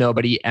almost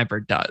nobody ever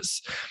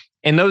does.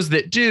 And those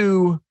that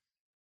do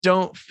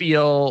don't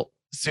feel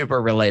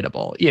super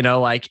relatable.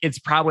 Like it's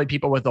probably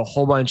people with a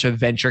whole bunch of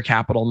venture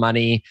capital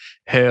money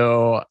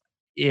who,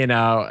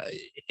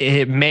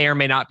 it may or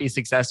may not be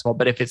successful.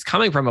 But if it's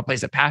coming from a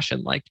place of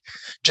passion, like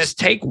just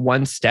take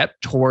one step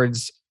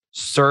towards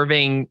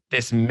serving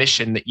this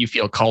mission that you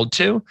feel called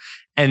to.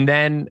 And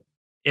then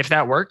if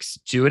that works,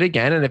 do it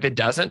again. And if it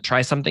doesn't,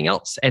 try something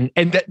else. And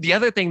the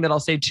other thing that I'll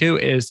say too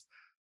is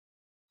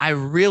I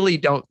really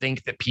don't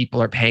think that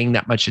people are paying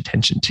that much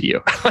attention to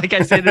you. Like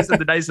I say this in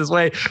the nicest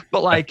way,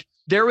 but like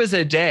there was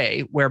a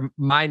day where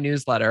my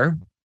newsletter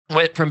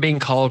went from being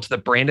called the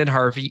Brandon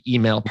Harvey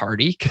email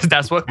party, because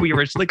that's what we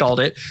originally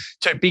called it,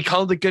 to be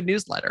called the Good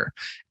Newsletter.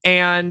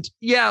 And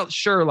yeah,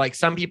 sure, like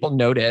some people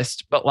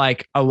noticed, but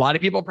like a lot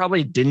of people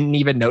probably didn't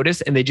even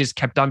notice and they just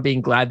kept on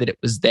being glad that it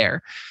was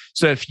there.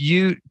 So if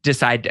you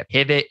decide to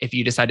pivot, if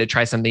you decide to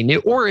try something new,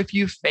 or if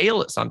you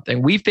fail at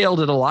something, we failed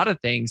at a lot of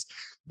things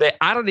that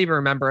I don't even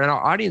remember and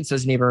our audience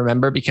doesn't even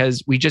remember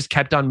because we just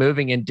kept on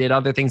moving and did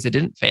other things that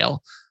didn't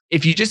fail.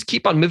 If you just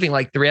keep on moving,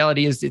 like the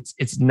reality is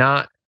it's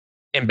not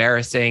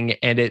embarrassing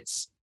and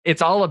it's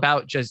all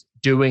about just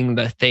doing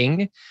the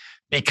thing,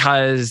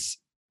 because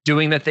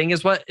doing the thing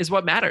is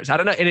what matters. I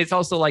don't know. And it's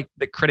also like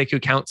the critic who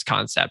counts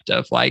concept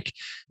of like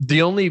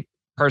the only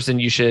person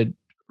you should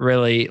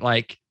really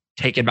like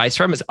take advice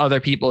from is other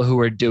people who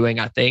are doing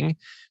a thing,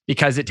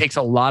 because it takes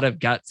a lot of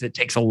guts. It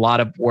takes a lot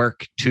of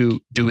work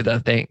to do the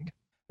thing.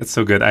 It's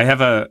so good. I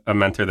have a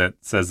mentor that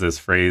says this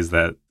phrase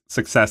that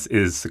success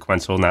is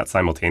sequential, not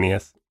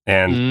simultaneous.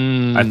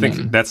 And I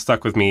think that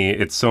stuck with me.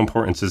 It's so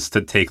important just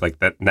to take like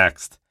that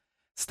next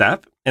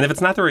step. And if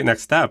it's not the right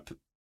next step,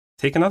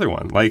 take another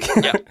one. Like,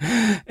 yep.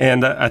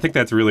 And I think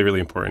that's really, really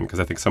important because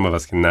I think some of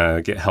us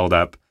can get held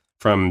up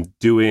from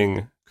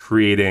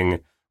creating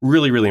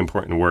really, really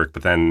important work,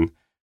 but then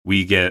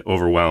we get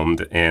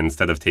overwhelmed. And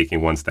instead of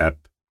taking one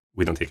step,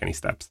 we don't take any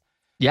steps.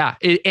 Yeah.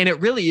 And it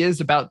really is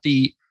about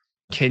the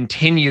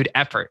continued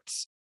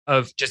efforts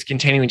of just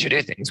continuing to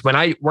do things. When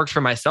I worked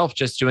for myself,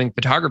 just doing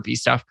photography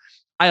stuff,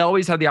 I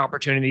always had the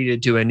opportunity to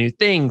do a new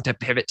thing, to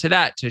pivot to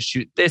that, to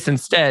shoot this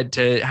instead,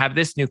 to have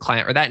this new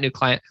client or that new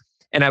client.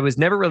 And I was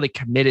never really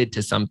committed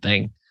to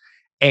something.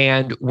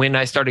 And when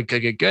I started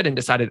Good and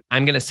decided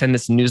I'm going to send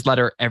this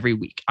newsletter every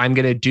week, I'm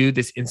going to do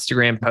this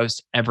Instagram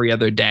post every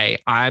other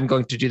day, I'm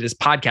going to do this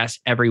podcast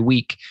every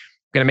week,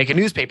 I'm going to make a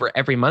newspaper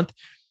every month,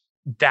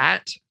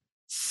 that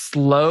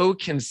slow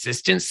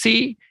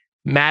consistency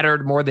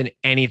mattered more than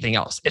anything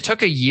else. It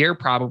took a year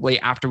probably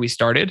after we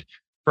started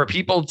for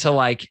people to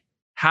like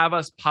have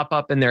us pop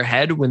up in their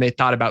head when they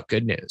thought about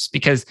Good News,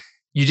 because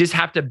you just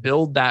have to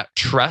build that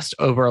trust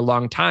over a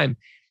long time.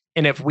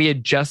 And if we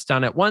had just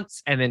done it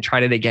once and then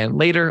tried it again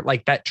later,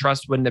 like that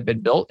trust wouldn't have been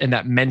built and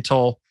that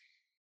mental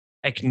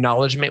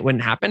acknowledgement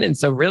wouldn't happen. And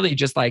so really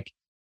just like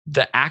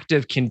the act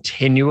of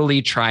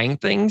continually trying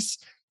things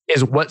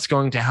is what's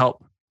going to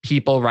help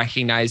people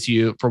recognize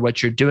you for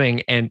what you're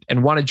doing and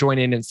want to join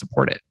in and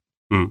support it.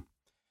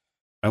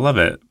 I love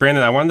it.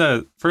 Brandon, I want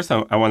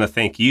to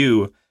thank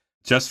you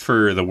just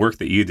for the work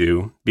that you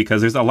do,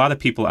 because there's a lot of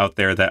people out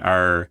there that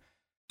are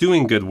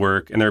doing good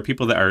work and there are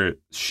people that are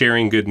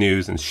sharing good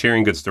news and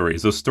sharing good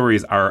stories. Those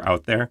stories are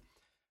out there.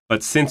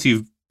 But since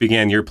you've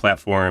began your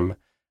platform,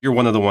 you're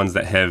one of the ones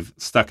that have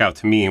stuck out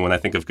to me. When I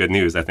think of good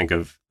news, I think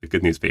of the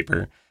Good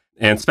Newspaper.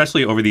 And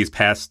especially over these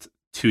past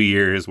 2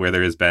 years where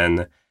there has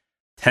been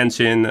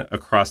tension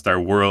across our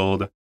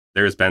world,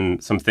 there's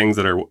been some things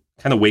that are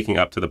kind of waking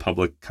up to the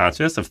public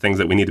conscious of things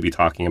that we need to be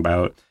talking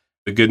about.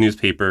 The Good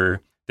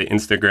Newspaper, the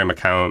Instagram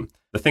account,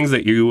 the things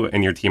that you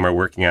and your team are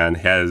working on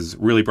has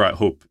really brought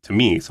hope to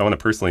me. So I want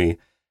to personally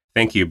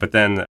thank you. But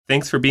then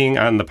thanks for being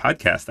on the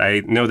podcast.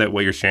 I know that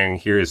what you're sharing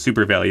here is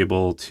super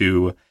valuable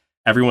to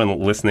everyone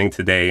listening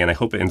today. And I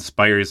hope it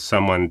inspires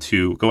someone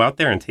to go out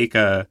there and take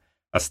a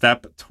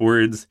step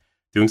towards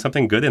doing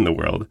something good in the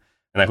world.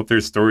 And I hope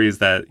there's stories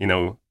that,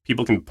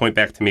 people can point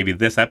back to maybe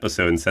this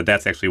episode and said,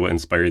 that's actually what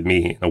inspired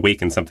me, and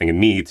awakened something in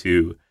me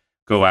to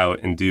go out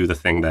and do the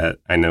thing that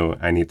I know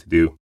I need to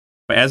do.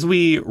 But as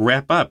we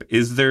wrap up,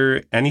 is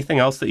there anything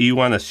else that you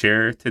want to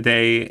share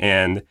today?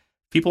 And if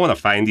people want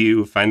to find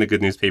you, find the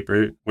Good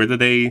Newspaper, where do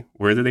they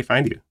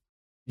find you?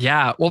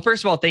 Yeah. Well,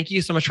 first of all, thank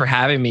you so much for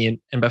having me.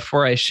 And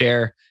before I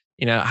share,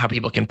 how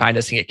people can find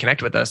us and get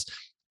connected with us,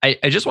 I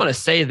just want to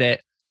say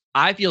that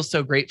I feel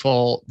so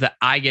grateful that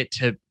I get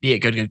to be at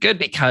Good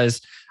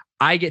because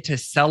I get to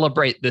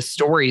celebrate the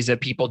stories of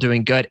people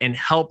doing good and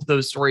help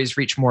those stories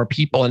reach more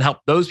people and help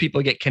those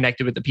people get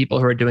connected with the people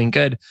who are doing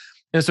good.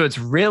 And so it's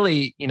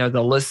really,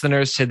 the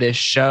listeners to this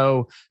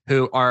show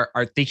who are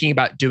thinking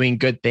about doing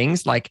good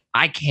things. Like,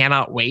 I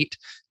cannot wait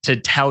to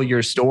tell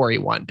your story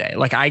one day.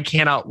 Like, I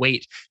cannot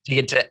wait to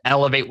get to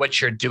elevate what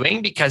you're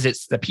doing, because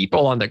it's the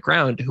people on the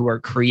ground who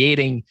are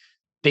creating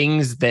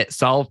things that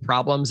solve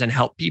problems and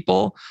help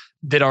people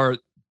that are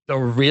the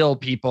real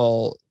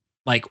people,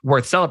 like,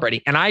 worth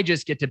celebrating. And I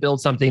just get to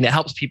build something that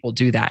helps people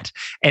do that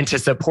and to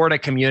support a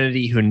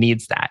community who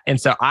needs that.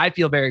 And so I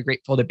feel very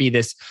grateful to be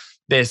this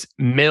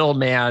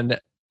middleman,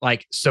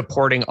 like,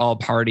 supporting all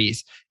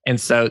parties.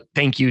 And so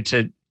thank you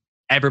to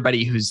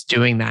everybody who's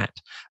doing that.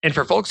 And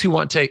for folks who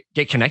want to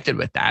get connected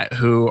with that,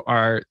 who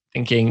are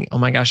thinking, oh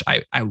my gosh,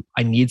 I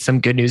need some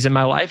good news in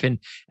my life, and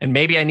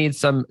maybe I need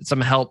some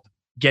help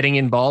getting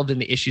involved in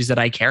the issues that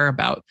I care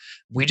about.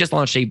 We just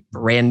launched a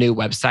brand new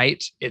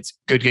website. It's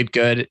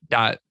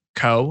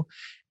goodgoodgood.co.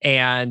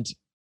 And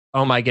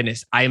oh my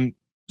goodness, I'm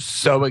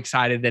so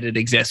excited that it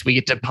exists. We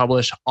get to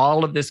publish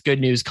all of this good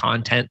news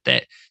content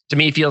that to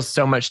me feels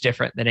so much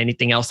different than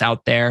anything else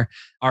out there.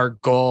 Our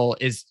goal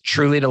is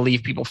truly to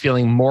leave people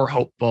feeling more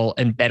hopeful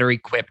and better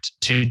equipped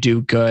to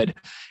do good.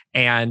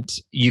 And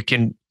you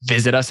can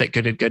visit us at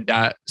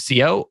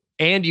goodgoodgood.co,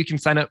 and you can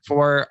sign up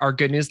for our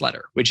good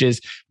newsletter, which is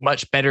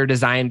much better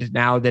designed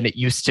now than it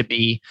used to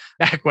be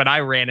back when I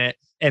ran it.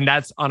 And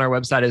that's on our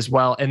website as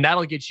well. And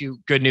that'll get you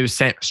good news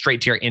sent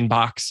straight to your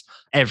inbox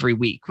every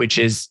week, which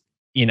is,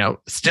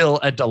 still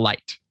a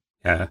delight.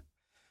 Yeah.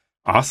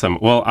 Awesome.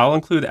 Well, I'll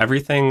include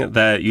everything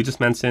that you just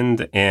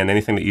mentioned and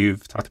anything that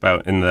you've talked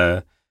about in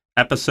the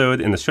episode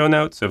in the show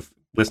notes. So if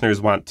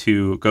listeners want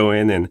to go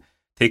in and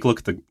take a look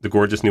at the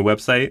gorgeous new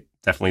website,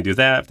 definitely do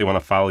that. If they want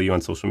to follow you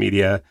on social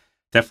media,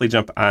 definitely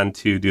jump on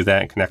to do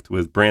that and connect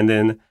with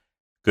Brandon,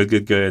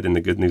 Good, and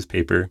the Good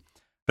Newspaper.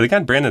 But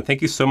again, Brandon,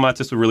 thank you so much.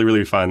 This was really,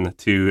 really fun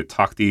to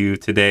talk to you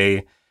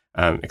today.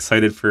 I'm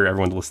excited for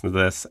everyone to listen to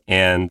this.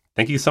 And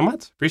thank you so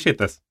much. Appreciate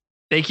this.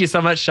 Thank you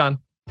so much, Sean.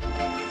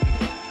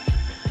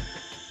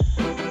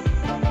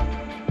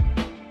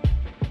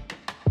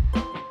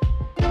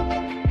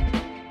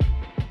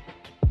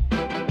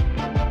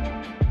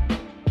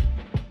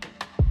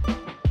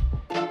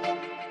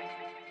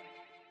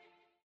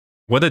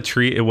 What a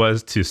treat it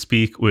was to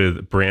speak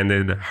with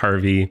Brandon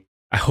Harvey.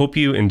 I hope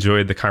you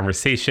enjoyed the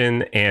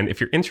conversation. And if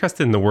you're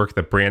interested in the work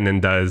that Brandon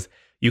does,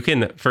 you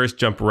can first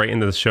jump right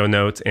into the show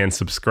notes and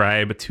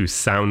subscribe to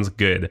Sounds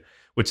Good,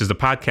 which is the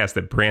podcast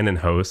that Brandon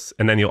hosts.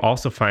 And then you'll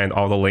also find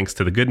all the links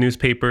to the Good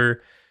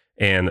Newspaper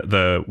and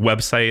the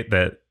website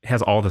that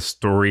has all the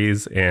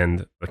stories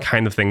and the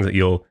kind of things that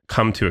you'll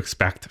come to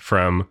expect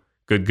from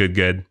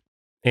Good.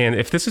 And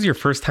if this is your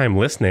first time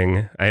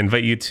listening, I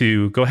invite you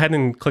to go ahead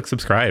and click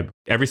subscribe.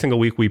 Every single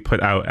week we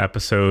put out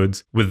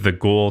episodes with the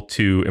goal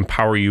to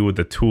empower you with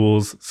the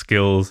tools,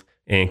 skills,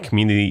 and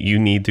community you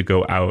need to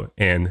go out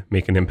and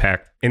make an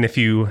impact. And if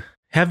you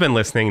have been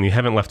listening and you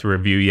haven't left a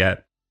review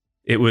yet,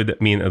 it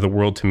would mean the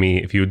world to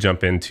me if you would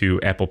jump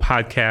into Apple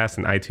Podcasts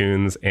and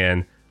iTunes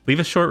and leave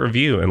a short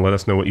review and let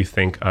us know what you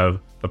think of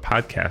the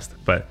podcast.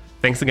 But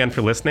thanks again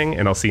for listening,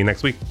 and I'll see you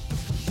next week.